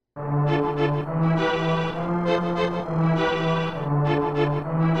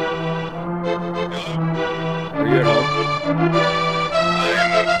Nice,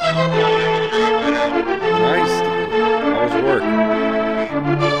 dude. How was work?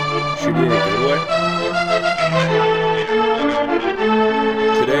 Shitty in a good way?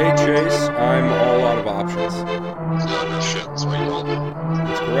 Today, Chase, I'm all out of options. No shit, that's why you called me.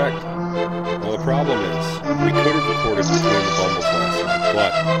 That's correct. Well, the problem is, we could have recorded between the Bumbles last night,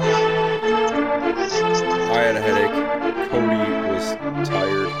 but I had a headache. Cody was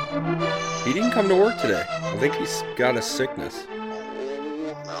tired. He didn't come to work today. I think he's got a sickness.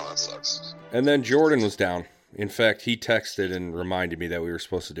 No, that sucks. And then Jordan was down. In fact, he texted and reminded me that we were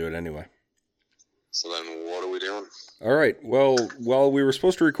supposed to do it anyway. So then what are we doing? All right. Well, we were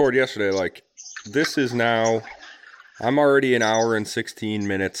supposed to record yesterday. This is now... I'm already an hour and 16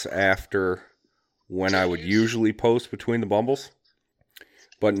 minutes after when I would usually post between the Bumbles.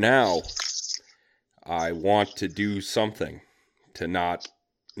 But now, I want to do something to not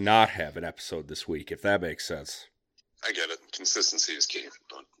have an episode this week, if that makes sense. I get it. Consistency is key.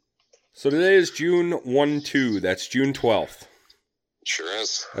 But So today is June 1-2. That's June 12th. sure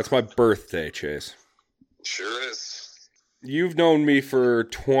is. That's my birthday, Chase. Sure is. You've known me for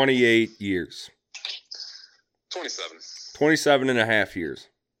 28 years. 27. 27 and a half years.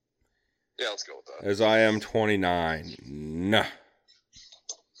 Yeah, let's go with that. As I am 29. Nah.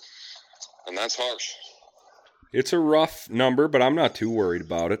 And that's harsh. It's a rough number, but I'm not too worried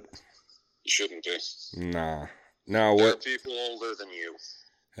about it. You shouldn't be. Nah. Now There are what? people older than you.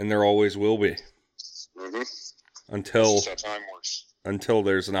 And there always will be. Mm-hmm. Until That's just how time works.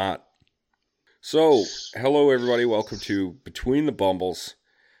 there's not. So, hello everybody. Welcome to Between the Bumbles,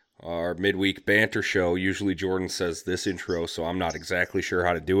 our midweek banter show. Usually Jordan says this intro, so I'm not exactly sure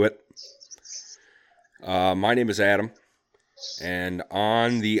how to do it. My name is Adam, and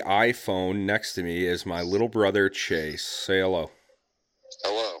on the iPhone next to me is my little brother Chase. Say hello.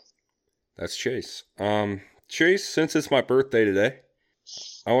 Hello. That's Chase. Chase, since it's my birthday today,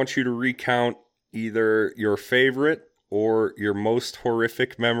 I want you to recount either your favorite or your most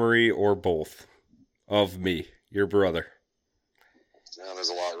horrific memory or both of me, your brother. Yeah, there's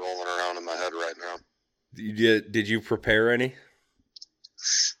a lot rolling around in my head right now. Did you prepare any?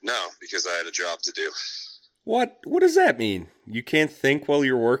 No, because I had a job to do. What does that mean? You can't think while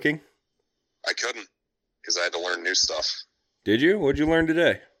you're working? I couldn't, because I had to learn new stuff. Did you? What'd you learn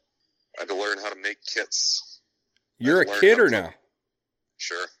today? I had to learn how to make kits. You're a learn kidder how to- now.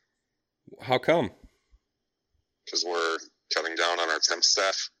 Sure, How come? because we're cutting down on our temp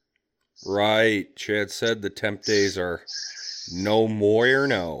staff. Right. Chad said the temp days are no more,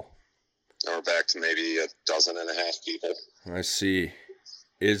 no. And we're back to maybe a dozen and a half people. I see.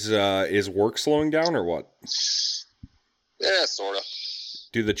 Is work slowing down or what? Yeah, sort of.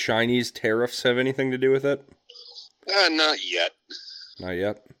 Do the Chinese tariffs have anything to do with it? Not yet. Not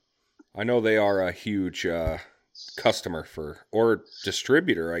yet. I know they are a huge customer or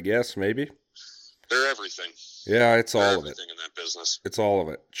distributor, I guess, maybe. They're everything. Yeah, it's They're all of it. everything in that business. It's all of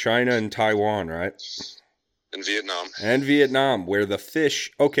it. China and Taiwan, right? In Vietnam. And Vietnam, where the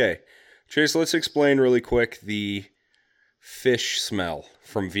fish... Okay, Chase, let's explain really quick the fish smell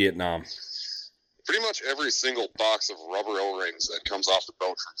from Vietnam. Pretty much every single box of rubber O-rings that comes off the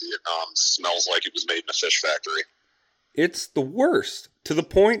boat from Vietnam smells like it was made in a fish factory. It's the worst. To the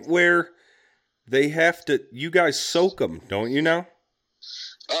point where they have to... You guys soak them, don't you now?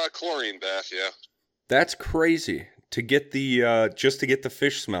 Chlorine bath, yeah. That's crazy. To get the... just to get the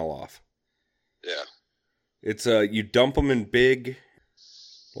fish smell off. Yeah. It's you dump them in big,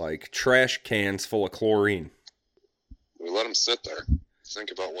 trash cans full of chlorine. We let them sit there.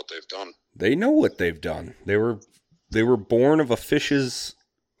 Think about what they've done. They know what they've done. They were born of a fish's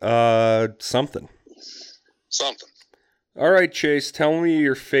something. Something. All right, Chase, tell me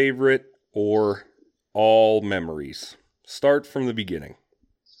your favorite or all memories. Start from the beginning.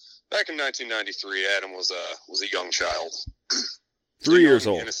 Back in 1993, Adam was a young child. 3 years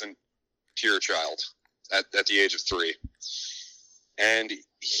old. Innocent, pure child at the age of 3. And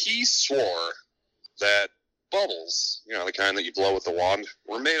he swore that bubbles, the kind that you blow with the wand,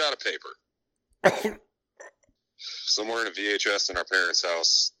 were made out of paper. Somewhere in a VHS in our parents'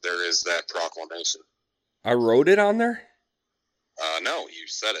 house, there is that proclamation. I wrote it on there? No, you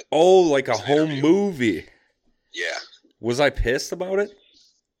said it. Oh, like a It's an home interview. movie. Yeah. Was I pissed about it?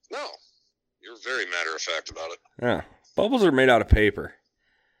 No. You're very matter-of-fact about it. Yeah. Bubbles are made out of paper.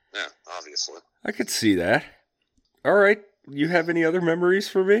 Yeah, obviously. I could see that. All right. You have any other memories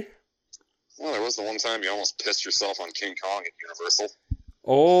for me? Well, there was the one time you almost pissed yourself on King Kong at Universal.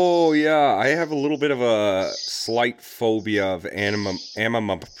 Oh, yeah. I have a little bit of a slight phobia of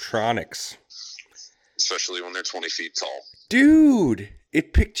animatronics. Especially when they're 20 feet tall. Dude,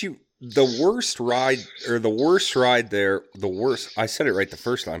 it picked you... the worst ride there, I said it right the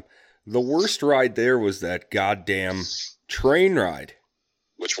first time. The worst ride there was that goddamn train ride.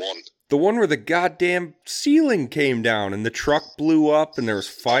 Which one? The one where the goddamn ceiling came down and the truck blew up and there was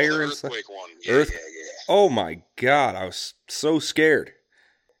fire and stuff. Earthquake one. Yeah. Oh my God, I was so scared.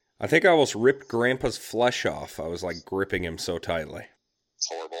 I think I almost ripped Grandpa's flesh off. I was like gripping him so tightly. It's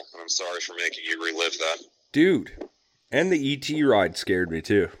horrible, and I'm sorry for making you relive that. Dude, and the E.T. ride scared me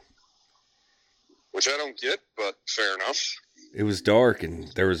too. Which I don't get, but fair enough. It was dark and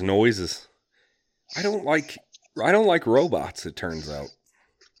there was noises. I don't like robots, it turns out.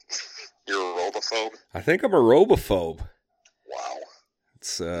 You're a robophobe? I think I'm a robophobe. Wow.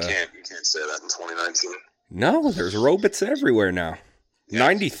 It's you can't say that in 2019. No, there's robots everywhere now. Yeah,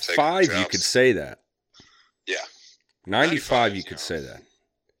 95 you could say that. Yeah. 95 you could say that.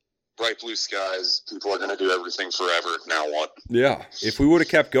 Bright blue skies, people are going to do everything forever. Now what? Yeah. If we would have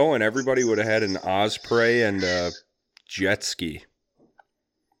kept going, everybody would have had an Osprey and a jet ski.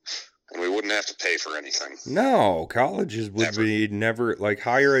 And we wouldn't have to pay for anything. No, colleges would be never, like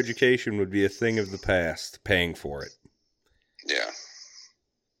higher education would be a thing of the past, paying for it. Yeah.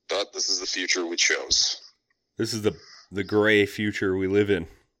 But this is the future we chose. This is the gray future we live in.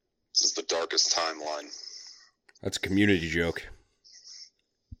 This is the darkest timeline. That's a Community joke.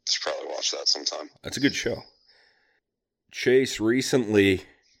 Should probably watch that sometime. That's a good show. Chase, recently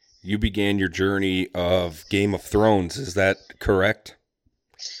you began your journey of Game of Thrones. Is that correct?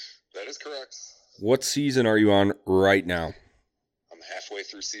 That is correct. What season are you on right now? I'm halfway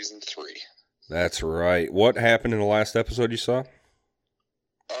through season 3. That's right. What happened in the last episode you saw?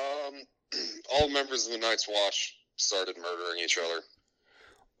 All members of the Night's Watch started murdering each other.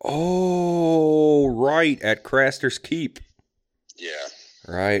 Oh, right, at Craster's Keep. Yeah.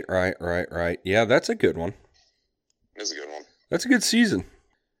 Right. Yeah, that's a good one. It is a good one. That's a good season.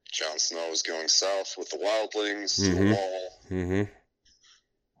 Jon Snow is going south with the wildlings to the wall. Mm-hmm.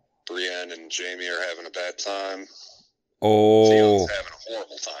 Brienne and Jaime are having a bad time. Oh. Theon's having a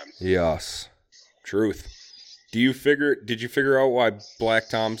horrible time. Yes. Truth. Did you figure out why Black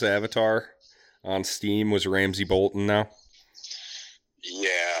Tom's avatar on Steam was Ramsay Bolton now?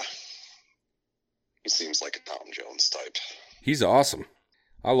 Yeah. He seems like a Tom Jones type. He's awesome.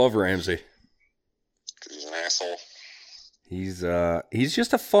 I love Ramsay. Because he's an asshole. He's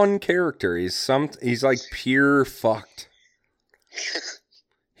just a fun character. He's like pure fucked.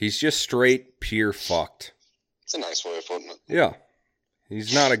 He's just straight pure fucked. It's a nice way of putting it. Yeah.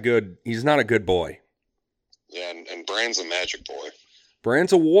 He's not a good boy. Yeah, and Bran's a magic boy.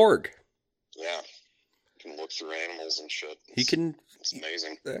 Bran's a warg. Yeah. He can look through animals and shit. It's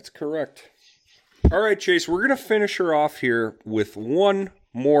amazing. That's correct. All right, Chase, we're going to finish her off here with one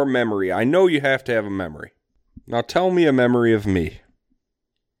more memory. I know you have to have a memory. Now tell me a memory of me.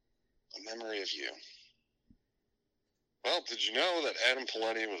 A memory of you. Well, did you know that Adam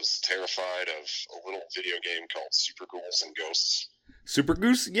Paletti was terrified of a little video game called Super Ghouls and Ghosts? Super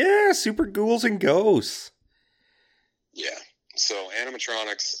Ghouls and Ghosts. Yeah. So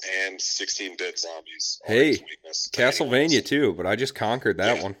animatronics and 16-bit zombies. Hey, Castlevania too, but I just conquered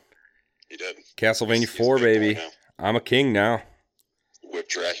that one. You did. Castlevania 4, baby. I'm a king now. Whip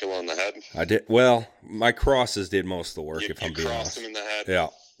Dracula in the head? I did. Well, my crosses did most of the work, if I'm being honest. You crossed him in the head? Yeah.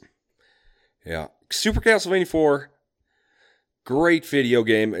 Yeah. Super Castlevania 4, great video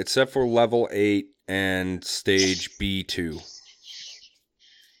game, except for level 8 and stage B2.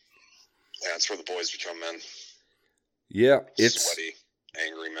 Yeah, that's where the boys become men. Yeah, it's sweaty,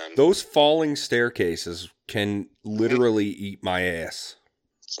 angry men. Those falling staircases can literally eat my ass.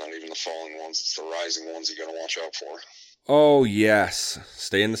 It's not even the falling ones, it's the rising ones you gotta watch out for. Oh, yes.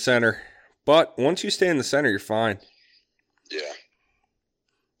 Stay in the center. But once you stay in the center, you're fine. Yeah.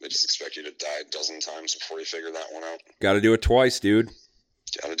 They just expect you to die a dozen times before you figure that one out. Gotta do it twice, dude.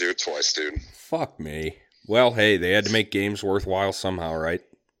 Gotta do it twice, dude. Fuck me. Well, hey, they had to make games worthwhile somehow, right?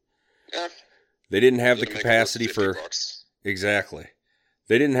 Yeah. They didn't have the capacity for... $50. Exactly.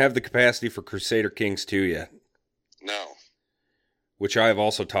 They didn't have the capacity for Crusader Kings 2 yet. No. Which I have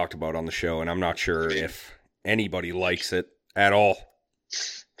also talked about on the show, and I'm not sure if anybody likes it at all.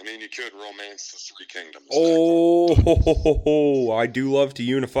 I mean, you could romance the Three Kingdoms. Oh, I do love to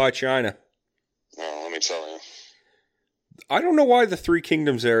unify China. Well, let me tell you. I don't know why the Three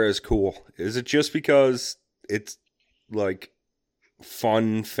Kingdoms era is cool. Is it just because it's, like,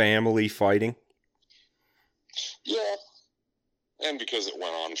 fun family fighting? Yeah. And because it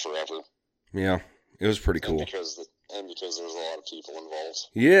went on forever. Yeah, it was pretty cool. And because there was a lot of people involved.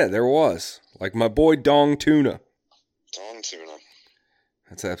 Yeah, there was. Like my boy Dong Tuna. Dong Tuna.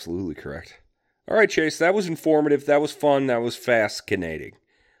 That's absolutely correct. All right, Chase, that was informative. That was fun. That was fascinating.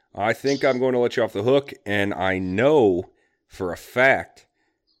 I think I'm going to let you off the hook, and I know for a fact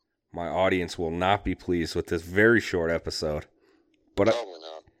my audience will not be pleased with this very short episode. Probably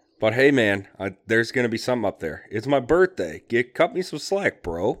not. But hey, man, there's going to be something up there. It's my birthday. Cut me some slack,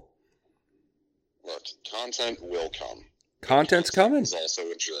 bro. Look, content will come. Content's coming. It's also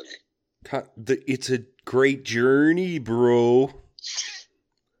a journey. It's a great journey, bro.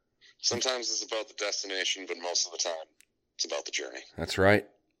 Sometimes it's about the destination, but most of the time, it's about the journey. That's right.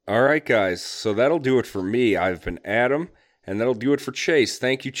 All right, guys. So that'll do it for me. I've been Adam, and that'll do it for Chase.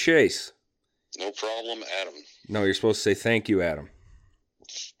 Thank you, Chase. No problem, Adam. No, you're supposed to say thank you, Adam.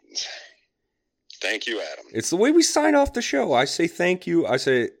 Thank you, Adam. It's the way we sign off the show. I say thank you. I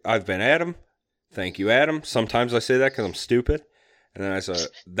say, I've been Adam. Thank you, Adam. Sometimes I say that because I'm stupid. And then I say,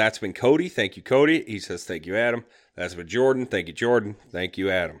 that's been Cody. Thank you, Cody. He says, thank you, Adam. That's been Jordan. Thank you, Jordan. Thank you,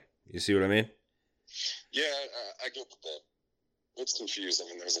 Adam. You see what I mean? Yeah, I get the bit. It's confusing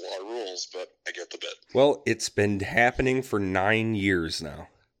and there's a lot of rules, but I get the bit. Well, it's been happening for 9 years now.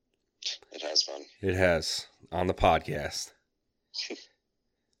 It has been. It has. On the podcast.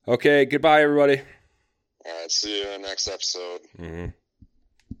 Okay, goodbye, everybody. All right, see you in the next episode. Mm-hmm.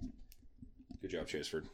 Good job, Chaseford.